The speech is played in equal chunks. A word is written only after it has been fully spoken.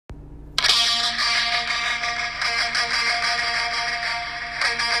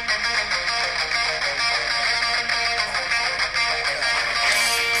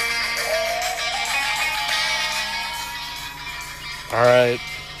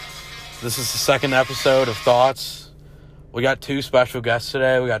This is the second episode of Thoughts. We got two special guests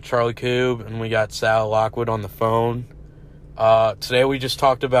today. We got Charlie Coob and we got Sal Lockwood on the phone. Today we just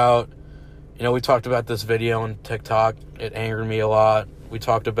talked about, we talked about this video on TikTok. It angered me a lot. We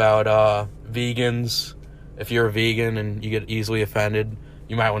talked about vegans. If you're a vegan and you get easily offended,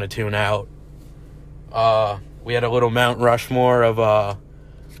 you might want to tune out. We had a little Mount Rushmore of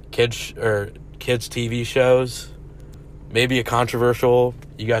kids TV shows. Maybe a controversial.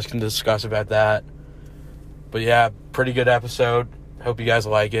 You guys can discuss about that. But yeah, pretty good episode. Hope you guys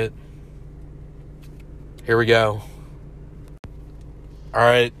like it. Here we go.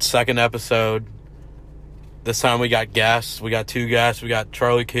 Alright, second episode. This time we got guests. We got two guests. We got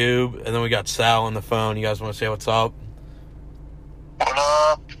Charlie Coob, and then we got Sal on the phone. You guys want to say what's up? What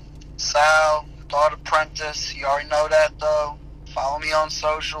up? Sal, Thought Apprentice. You already know that, though. Follow me on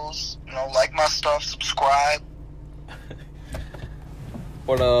socials. Like my stuff. Subscribe.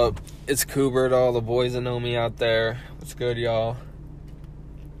 What up? It's Coober to all the boys that know me out there. What's good, y'all?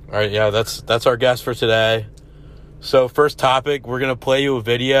 Alright, yeah, that's our guest for today. So, first topic, we're going to play you a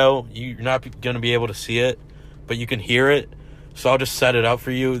video. You're not going to be able to see it, but you can hear it. So, I'll just set it up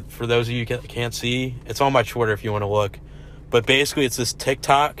for you, for those of you who can't see. It's on my Twitter if you want to look. But basically, it's this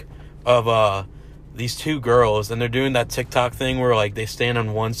TikTok of these two girls, and they're doing that TikTok thing where, like, they stand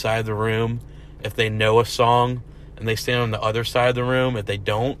on one side of the room if they know a song, and they stand on the other side of the room if they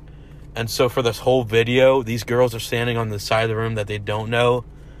don't. And so, for this whole video, these girls are standing on the side of the room that they don't know,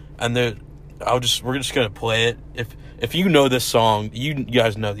 and we're just gonna play it. If you know this song, you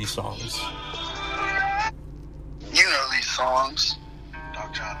guys know these songs. You know these songs.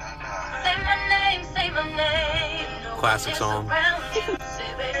 Say my name. Classic song.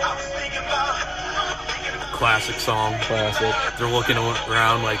 Classic song. Classic. They're looking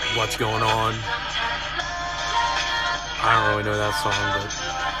around like, what's going on? I don't really know that song, but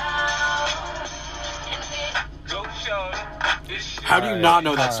how do you not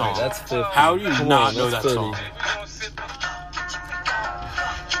know that song? That's 50. How do you Come not on, know that's that 50. song?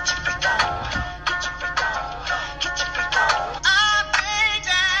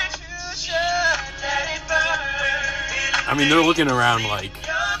 I mean, they're looking around like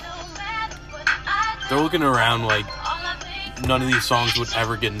none of these songs would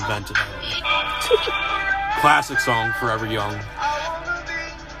ever get invented. Classic song, Forever Young.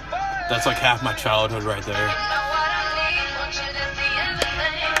 That's like half my childhood right there.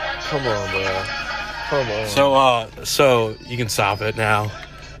 Come on, bro. Come on. So you can stop it now.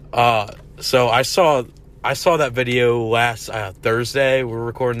 So I saw that video last Thursday. We're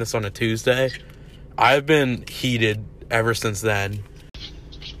recording this on a Tuesday. I've been heated ever since then.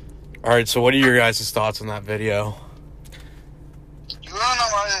 Alright, so what are your guys' thoughts on that video? You wanna know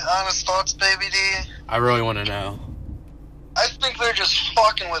my honest thoughts, baby D? I really want to know. I think they're just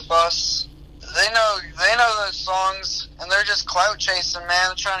fucking with us. They know those songs, and they're just clout chasing, man.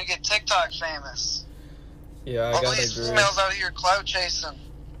 They're trying to get TikTok famous. Yeah, I All gotta these agree. females out here clout chasing.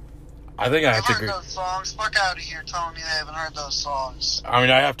 I think I They've have to heard agree. those songs. Fuck out of here telling me they haven't heard those songs. I mean,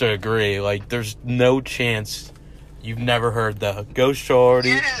 I have to agree. Like, there's no chance you've never heard the Go Shorty,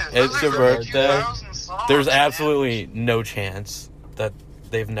 Yeah, It's those Your are Birthday. 2000 songs, There's man. absolutely no chance that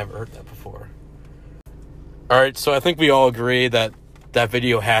they've never heard that before. Alright, so I think we all agree that that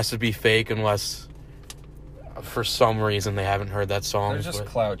video has to be fake unless for some reason they haven't heard that song. They're just but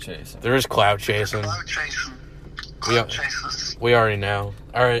clout chasing. there is cloud chasing. Clout chasing. We, Clout chasers. we already know.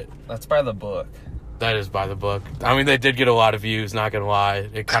 Alright, That's by the book. that is by the book. I mean, they did get a lot of views, not gonna lie.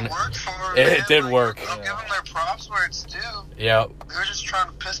 It kind It of... worked for them, it man. did Like, work. I'll give them their props where it's due. Yeah, They were just trying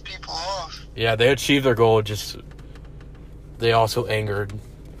to piss people off. yeah, they achieved their goal, just... They also angered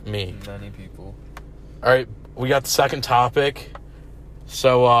me. Many people. Alright, we got the second topic.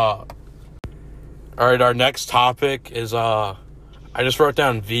 So, alright, our next topic is, I just wrote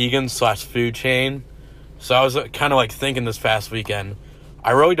down vegan/food chain. So I was kind of like thinking this past weekend.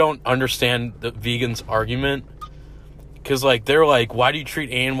 I really don't understand the vegans' argument. Because, like, they're like, why do you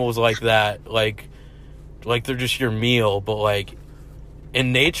treat animals like that? Like they're just your meal. But, like,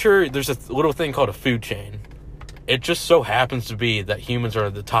 in nature, there's a little thing called a food chain. It just so happens to be that humans are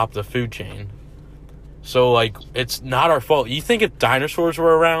at the top of the food chain. So, like, it's not our fault. You think if dinosaurs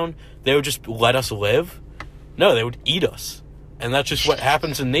were around, they would just let us live? No, they would eat us. And that's just what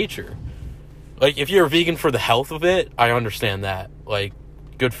happens in nature. Like, if you're a vegan for the health of it, I understand that. Like,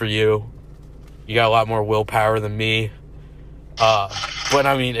 good for you. You got a lot more willpower than me. But,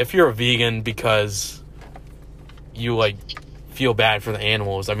 I mean, if you're a vegan because you, like, feel bad for the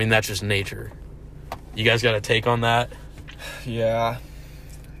animals, I mean, that's just nature. You guys got a take on that? Yeah.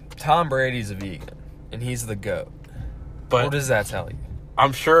 Tom Brady's a vegan, and he's the GOAT. But what does that tell you?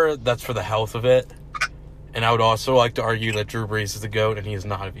 I'm sure that's for the health of it. And I would also like to argue that Drew Brees is the GOAT and he is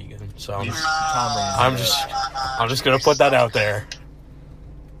not a vegan. So Tom Brady's I'm just gonna put that out there.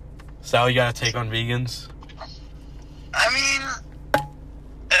 Sal, you got a take on vegans? I mean,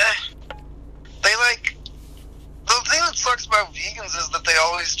 they like, the thing that sucks about vegans is that they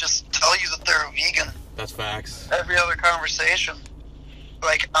always just tell you that they're a vegan. That's facts. Every other conversation.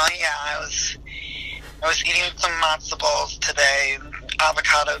 Like, oh yeah, I was eating some matzo balls today, and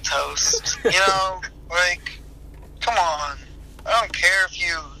avocado toast. You know, like, come on. I don't care if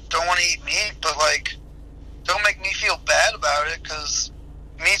you don't want to eat meat, but like, don't make me feel bad about it, because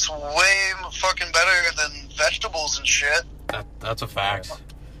meat's way fucking better than vegetables and shit. That's a fact.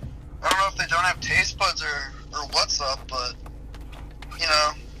 I don't know if they don't have taste buds or what's up, but, you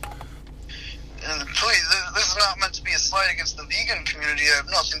know. And please, this is not meant to be a slight against the vegan community. I have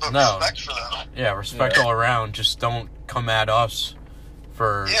nothing but respect for them. Yeah, respect all around. Just don't come at us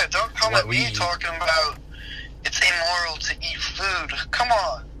for don't come what at we me eat. talking about it's immoral to eat food. Come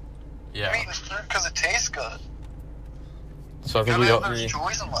on. Yeah. I'm eating food because it tastes good. So I think There's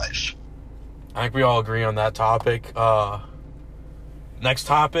joys in life. I think we all agree on that topic. Next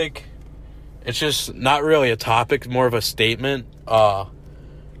topic, it's just not really a topic, more of a statement.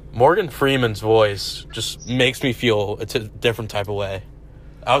 Morgan Freeman's voice just makes me feel a different type of way.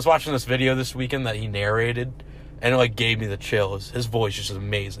 I was watching this video this weekend that he narrated, and it like gave me the chills. His voice is just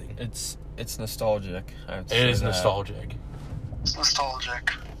amazing. It's nostalgic. It is nostalgic. It's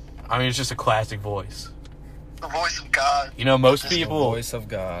nostalgic. I mean, it's just a classic voice. The voice of God. You know, most The people voice of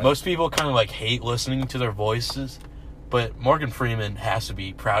God. Most people kind of like hate listening to their voices, but Morgan Freeman has to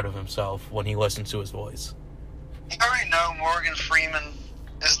be proud of himself when he listens to his voice. You already know Morgan Freeman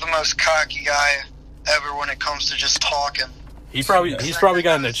is the most cocky guy ever when it comes to just talking. He's probably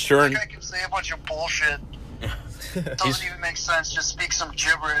got an insurance. That guy can say a bunch of bullshit. Doesn't even make sense. Just speak some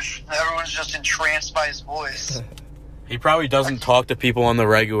gibberish. Everyone's just entranced by his voice. He probably doesn't talk to people on the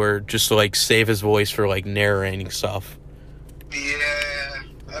regular just to like save his voice for like narrating stuff. Yeah,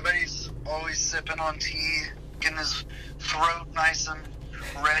 I bet he's always sipping on tea, getting his throat nice and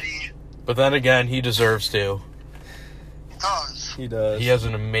ready. But then again, he deserves to. He does. He does. He has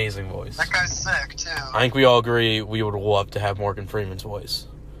an amazing voice. That guy's sick too. I think we all agree we would love to have Morgan Freeman's voice.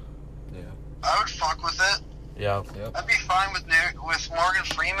 Yeah. I would fuck with it. Yeah. Yep. I'd be fine with Morgan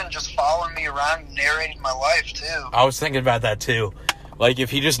Freeman just following me around and narrating my life too. I was thinking about that too. Like if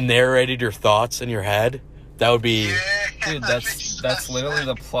he just narrated your thoughts in your head, that would be. Yeah, Dude, that'd be that's so literally sick.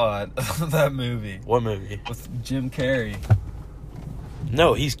 the plot of that movie What movie? with Jim Carrey.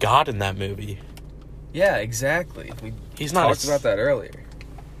 No, he's God in that movie. Yeah, exactly. We He's not. talked about that earlier.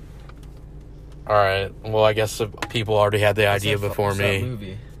 All right. Well, I guess people already had the idea before What's that me.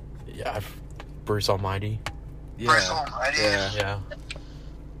 movie? Yeah, Bruce Almighty. Bruce Yeah, Almighty. yeah, Yeah.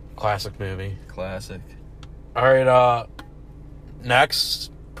 Classic movie. classic. All right,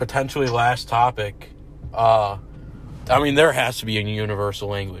 next, potentially last topic. I mean, there has to be a universal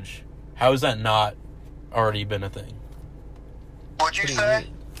language. How has that not already been a thing? What'd you What do you say?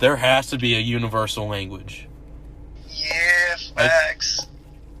 mean? There has to be a universal language. Yeah, facts.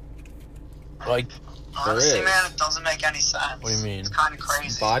 Like, Honestly, is. man, it doesn't make any sense. What do you mean? It's kind of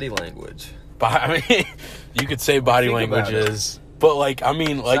crazy. Body language. I mean, you could say body Think about languages, but like, I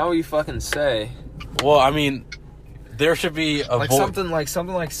mean, It's like, not what you fucking say. well, I mean, there should be a Like something like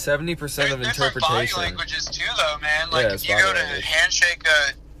 70% of There's different body interpretation. languages too, though, man. Like, Yeah, if it's you body go to language. handshake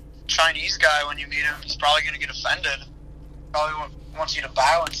a Chinese guy when you meet him, he's probably going to get offended. Probably wants you to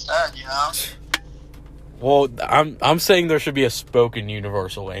bow instead, you know? Well, I'm saying there should be a spoken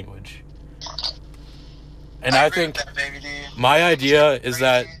universal language, and I agree think with that, baby D. my idea is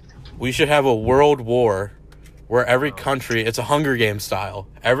that Crazy. we should have a world war where every country, it's a Hunger Games style.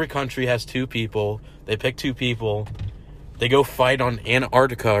 Every country has two people. They pick two people. They go fight on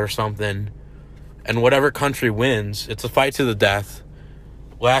Antarctica or something. And whatever country wins, it's a fight to the death.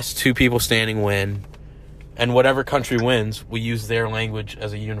 Last two people standing win. And whatever country wins, we use their language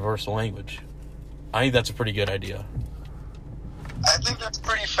as a universal language. I think that's a pretty good idea. I think that's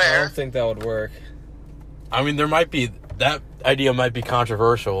pretty I fair. don't think that would work. I mean, that idea might be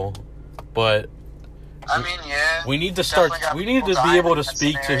controversial, but I mean, yeah. we need to Definitely got we need to people be able dying to in that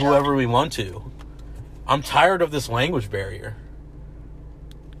speak to scenario. whoever we want to. I'm tired of this language barrier.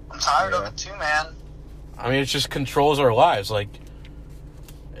 I'm tired of Yeah. it too, man. I mean, it just controls our lives. Like,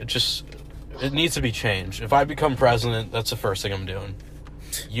 it needs to be changed. If I become president, that's the first thing I'm doing.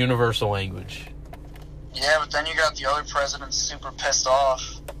 Universal language. Yeah, but then you got the other presidents super pissed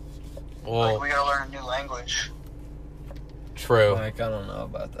off. Well, Like, we gotta learn a new language. true. Like, I don't know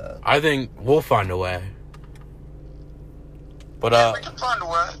about that. I think we'll find a way. But Yeah, we can find a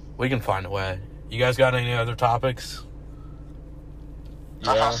way. we can find a way. You guys got any other topics?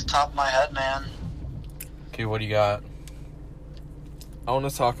 Not Yeah. off the top of my head, man. Okay, what do you got? I want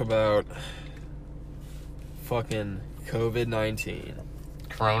to talk about fucking COVID-19.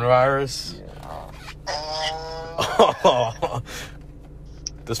 Coronavirus? Oh,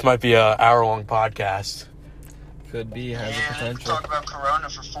 This might be a hour-long podcast. Could be, has a yeah, we can potential. talk about Corona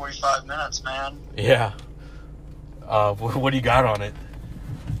for 45 minutes, man. Yeah. What do you got on it?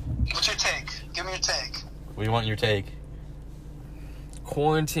 What's your take? Give me your take. We want your take.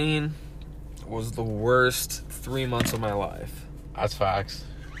 Quarantine was the worst 3 months of my life. That's facts.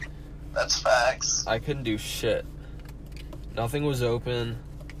 That's facts. I couldn't do shit. Nothing was open,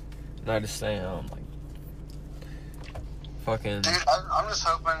 and I had to stay home. Like, fucking. Dude, I'm just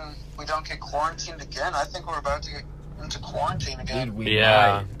hoping we don't get quarantined again. I think we're about to get into quarantine again. Dude, we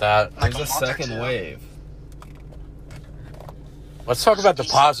Yeah, might. that. Like There's a a month or second two. wave. Let's talk about the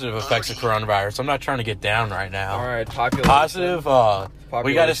positive effects of coronavirus. I'm not trying to get down right now. All right, population. Positive, we got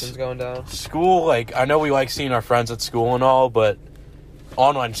Population's going down. school, like, I know we like seeing our friends at school and all, but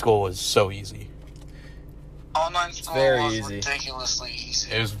online school was so easy. Online school very was easy. ridiculously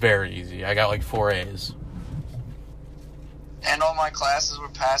easy. It was very easy. I got like 4 A's. And all my classes were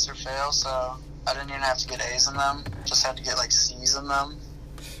pass or fail, so I didn't even have to get A's in them. Just had to get, like, C's in them.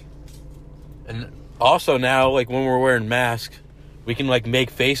 And also now, like, when we're wearing masks, we can, like,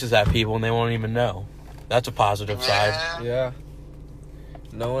 make faces at people and they won't even know. That's a positive side. Yeah. Yeah.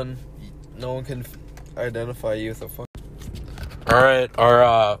 No one can identify you with a fuck. All right,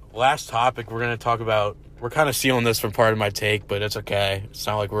 our last topic we're going to talk about, we're kind of stealing this from part of my take, but it's okay. It's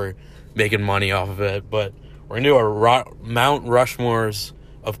not like we're making money off of it, but we're going to do a Mount Rushmores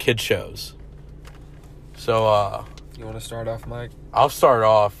of kid shows. So, You want to start off, Mike? I'll start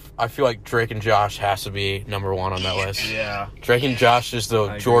off. I feel like Drake and Josh has to be number one on that list. Yeah. Drake and Josh is the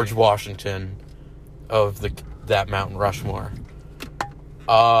I George agree. Washington of that Mount Rushmore.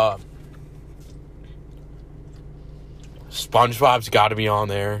 SpongeBob's got to be on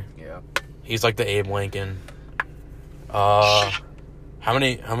there. Yeah. He's like the Abe Lincoln. How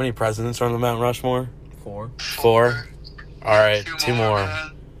many presidents are on the Mount Rushmore? 4. 4. All right, 2 more.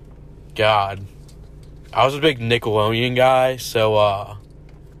 man. God, I was a big Nickelodeon guy, so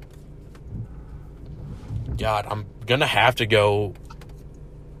God, I'm gonna have to go.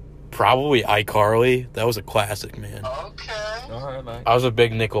 Probably iCarly. That was a classic, man. Okay. All right, Mike. I was a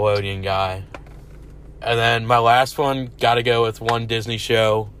big Nickelodeon guy. And then my last one, gotta go with one Disney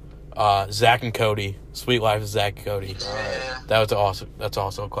show, Zack and Cody. Sweet Life of Zack and Cody. Yeah. That was awesome. That's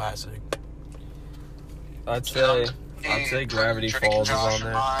also a classic. I'd say Gravity Drake and Falls is Josh on are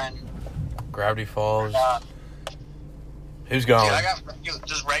there. mine. Gravity Falls. Uh, Who's Dude, going?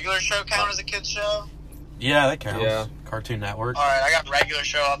 does regular show count as a kid's show? Yeah, that counts. Yeah. Cartoon Network. Alright, I got regular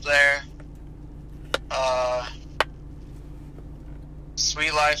show up there.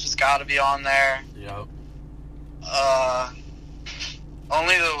 Sweet Life has got to be on there. Yep.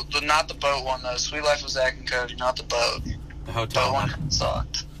 Only the not the boat one though. Sweet Life of Zack and Cody, not the boat. The Boat hotel one. one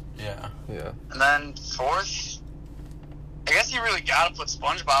sucked. Yeah. Yeah. And then fourth, I guess you really got to put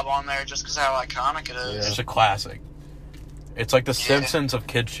SpongeBob on there just because how iconic it is. It's a classic. It's like the Yeah. Simpsons of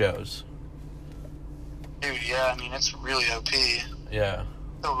kids shows. Dude, yeah, I mean it's really OP. Yeah.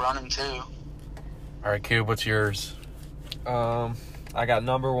 Still running too. All right, Cube, what's yours? I got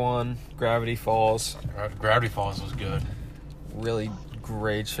number 1, Gravity Falls. Gravity Falls was good. Really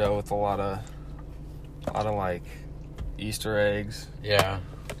great show with a lot of like Easter eggs. Yeah.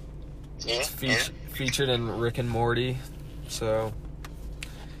 Yeah. It's featured in Rick and Morty, so.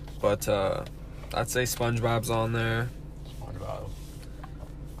 But I'd say SpongeBob's on there. SpongeBob.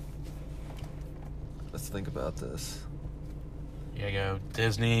 Let's think about this. Yeah, go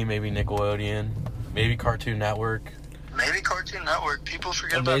Disney, maybe Nickelodeon, maybe Cartoon Network. Maybe Cartoon Network. People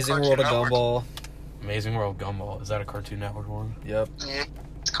forget Amazing about World Cartoon of Network. Gumball. Amazing World Gumball. Is that a Cartoon Network one? Yep. Yeah,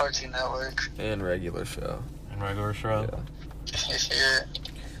 it's Cartoon Network. And regular show. And regular show? Yeah. Yeah.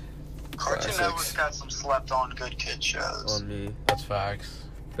 Cartoon Classics. Network's got some slept-on good kid shows. On me. That's facts.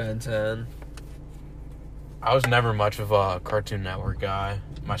 Ben 10. I was never much of a Cartoon Network guy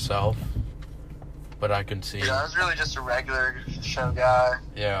myself, but I can see. Yeah, I was really just a regular show guy.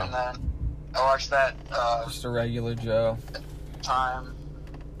 And Yeah. then I watched that Just a regular Joe. time.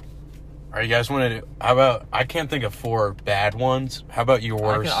 All right, you guys want to? How about? I can't think of 4 bad ones. How about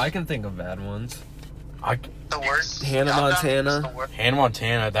yours? I can think of bad ones. The worst. Hannah Countdown Montana. is the worst. Hannah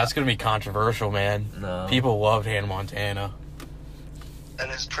Montana. That's gonna be controversial, man. No. People loved Hannah Montana. That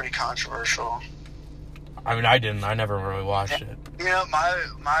is pretty controversial. I mean, I didn't. I never really watched it. You know,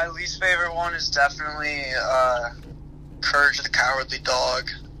 my least favorite one is definitely Courage the Cowardly Dog.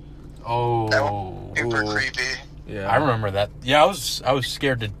 Oh, That was super Ooh. creepy. Yeah. I remember that. Yeah, I was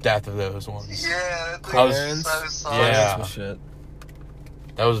scared to death of those ones. Yeah, that thing I was- was so sus. Yeah. Some shit.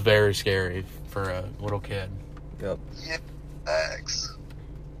 That was very scary for a little kid. Yep. Yeah, thanks.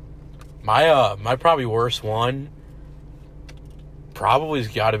 My probably worst one probably has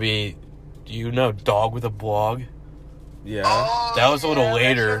got to be, do you know Dog with a Blog? Yeah. Oh, That was a little yeah,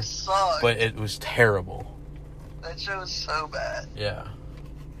 later, that show sucked. but it was terrible. That show was so bad. Yeah.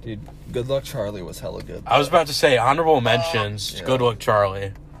 Dude, Good Luck Charlie was hella good. I was about to say honorable mentions. yeah. Good Luck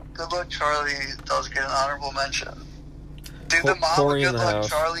Charlie. Good Luck Charlie does get an honorable mention. Dude, the mom of Corey in Good the Luck House.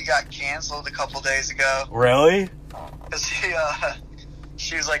 Charlie got canceled a couple days ago. Really? Because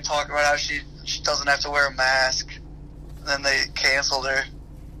she was like talking about how she doesn't have to wear a mask. And then they canceled her.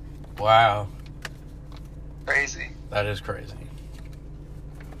 Wow. Crazy. That is crazy.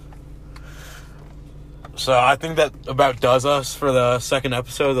 So I think that about does us for the second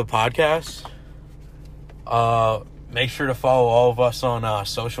episode of the podcast. Make sure to follow all of us on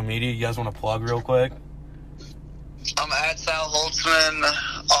social media. You guys want to plug real quick? I'm at Sal Holtzman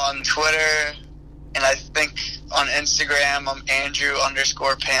on Twitter. And I think on Instagram, I'm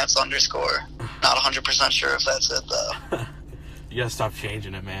Andrew_pants_. Not 100% sure if that's it, though. You gotta stop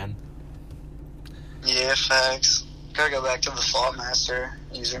changing it, man. Yeah, facts. Gotta go back to the Thoughtmaster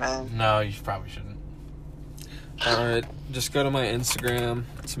username. No, you probably shouldn't. Alright, just go to my Instagram.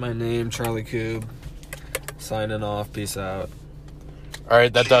 It's my name, Charlie Coob. Signing off. Peace out. All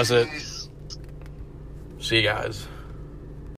right, that does it. Peace. See you guys.